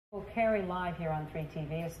Will carry live here on 3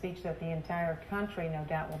 TV, a speech that the entire country no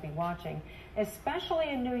doubt will be watching, especially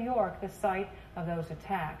in New York, the site of those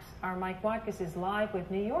attacks. Our Mike Watkiss is live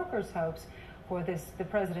with New Yorkers' hopes for the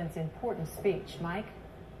president's important speech. Mike?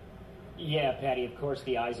 Yeah, Patty, of course,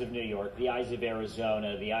 the eyes of New York, the eyes of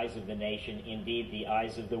Arizona, the eyes of the nation, indeed the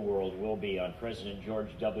eyes of the world will be on President George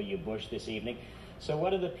W. Bush this evening. So what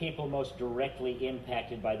do the people most directly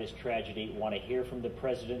impacted by this tragedy want to hear from the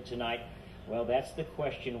president tonight? Well, that's the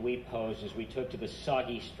question we posed as we took to the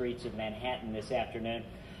soggy streets of Manhattan this afternoon,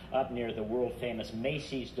 up near the world-famous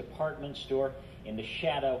Macy's department store in the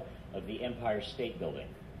shadow of the Empire State Building.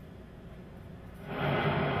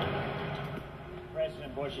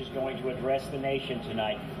 President Bush is going to address the nation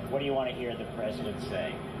tonight. What do you want to hear the president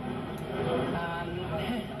say?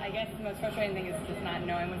 I guess the most frustrating thing is just not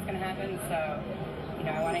knowing what's going to happen. So,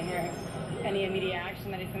 I want to hear any immediate action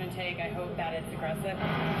that he's going to take. I hope that it's aggressive.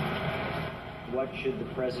 What should the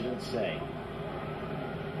president say?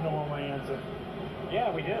 You don't want my answer? Yeah,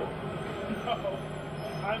 we do. No.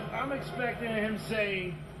 I'm expecting him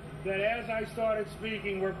saying that as I started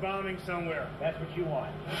speaking, we're bombing somewhere. That's what you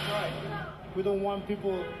want. That's right. We don't want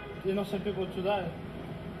people, innocent people to die.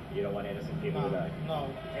 You don't want innocent people to die? No.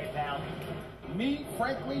 Hey, pal. Me,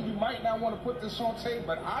 frankly, you might not want to put this on tape,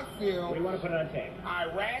 but I feel... We want to put it on tape.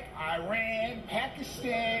 Iraq, Iran,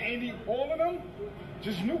 Pakistan, India, all of them,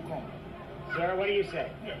 just nuke them. Sir, what do you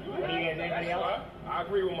say? What do you guys, anybody else? I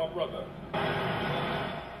agree with my brother.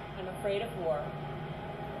 I'm afraid of war,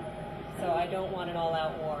 so I don't want an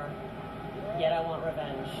all-out war, yet I want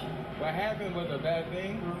revenge. What happened was a bad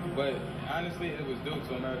thing, but honestly, it was due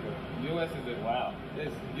to America. U.S.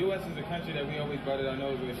 is a country that we always butted our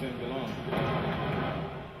nose where it shouldn't belong.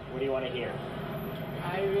 What do you want to hear?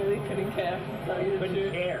 I really couldn't care.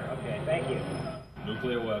 Couldn't care. Okay, thank you.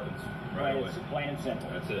 Nuclear weapons. Right away. It's plain and simple.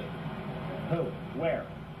 That's it. Who? Where?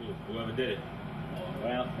 Whoever did it.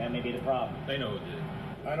 Well, that may be the problem. They know who did it.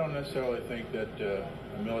 I don't necessarily think that a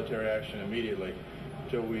military action immediately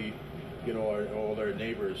until we get all their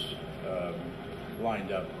neighbors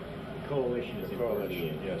lined up. Coalition is important.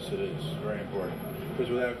 Yes, it is very important.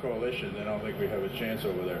 Because without coalition, then I don't think we have a chance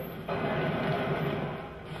over there.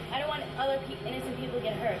 I don't want other innocent people to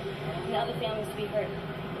get hurt and other families to be hurt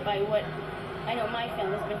by what I know my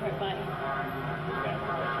family's been hurt by.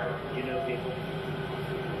 You know people?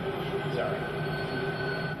 Sorry.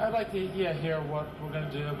 I'd like to hear what we're going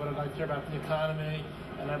to do, but I'd like to hear about the economy,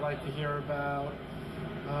 and I'd like to hear about,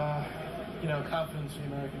 confidence in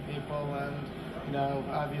the American people, and,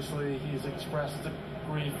 obviously he's expressed the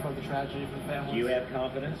grief for the tragedy for the families. Do you have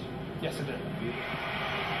confidence? Yes, I do.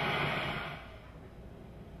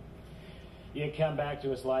 You come back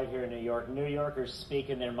to us live here in New York. New Yorkers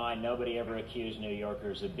speaking their mind. Nobody ever accused New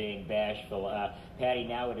Yorkers of being bashful. Patty,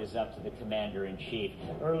 now it is up to the commander-in-chief.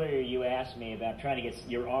 Earlier you asked me about trying to get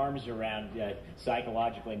your arms around,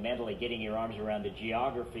 psychologically, mentally, getting your arms around the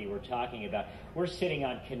geography we're talking about. We're sitting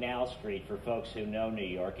on Canal Street for folks who know New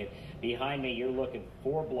York. And behind me, you're looking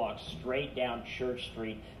 4 blocks straight down Church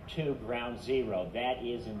Street to Ground Zero. That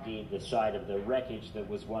is indeed the site of the wreckage that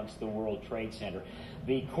was once the World Trade Center.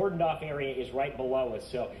 The cordoned off area is right below us,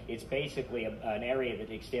 so it's basically an area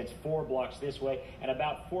that extends 4 blocks this way and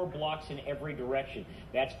about 4 blocks in every direction.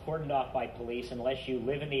 That's cordoned off by police. Unless you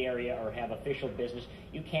live in the area or have official business,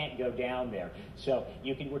 you can't go down there. So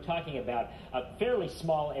we're talking about a fairly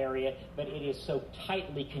small area, but it is so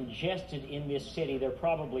tightly congested in this city. There are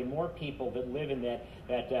probably more people that live in that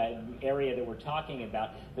area that we're talking about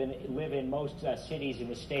than live in most cities in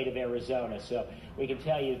the state of Arizona. So we can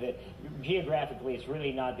tell you that geographically it's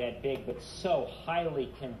really not that big, but so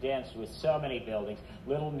highly condensed with so many buildings,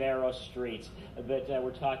 little narrow streets, that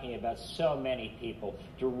we're talking about so many people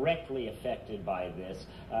directly affected by this.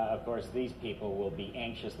 Of course, these people will be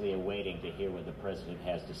anxiously awaiting to hear what the president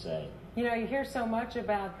has to say. You hear so much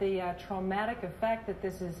about the traumatic effect that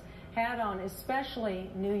this has had on especially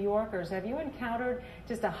New Yorkers. Have you encountered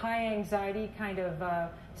just a high anxiety kind of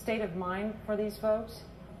state of mind for these folks?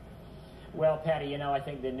 Well, Patty, I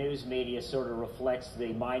think the news media sort of reflects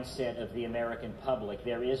the mindset of the American public.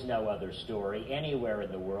 There is no other story anywhere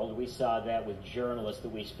in the world. We saw that with journalists that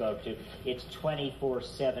we spoke to. It's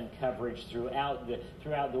 24/7 coverage throughout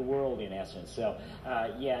the world, in essence. So,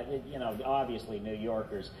 obviously New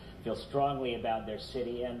Yorkers feel strongly about their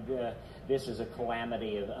city, and this is a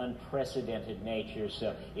calamity of unprecedented nature,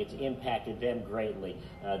 so it's impacted them greatly.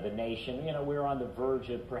 The nation, we're on the verge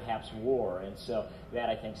of perhaps war, and so that,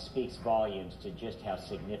 I think, speaks volumes to just how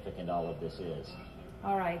significant all of this is.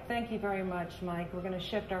 All right. Thank you very much, Mike. We're going to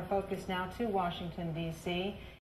shift our focus now to Washington, D.C.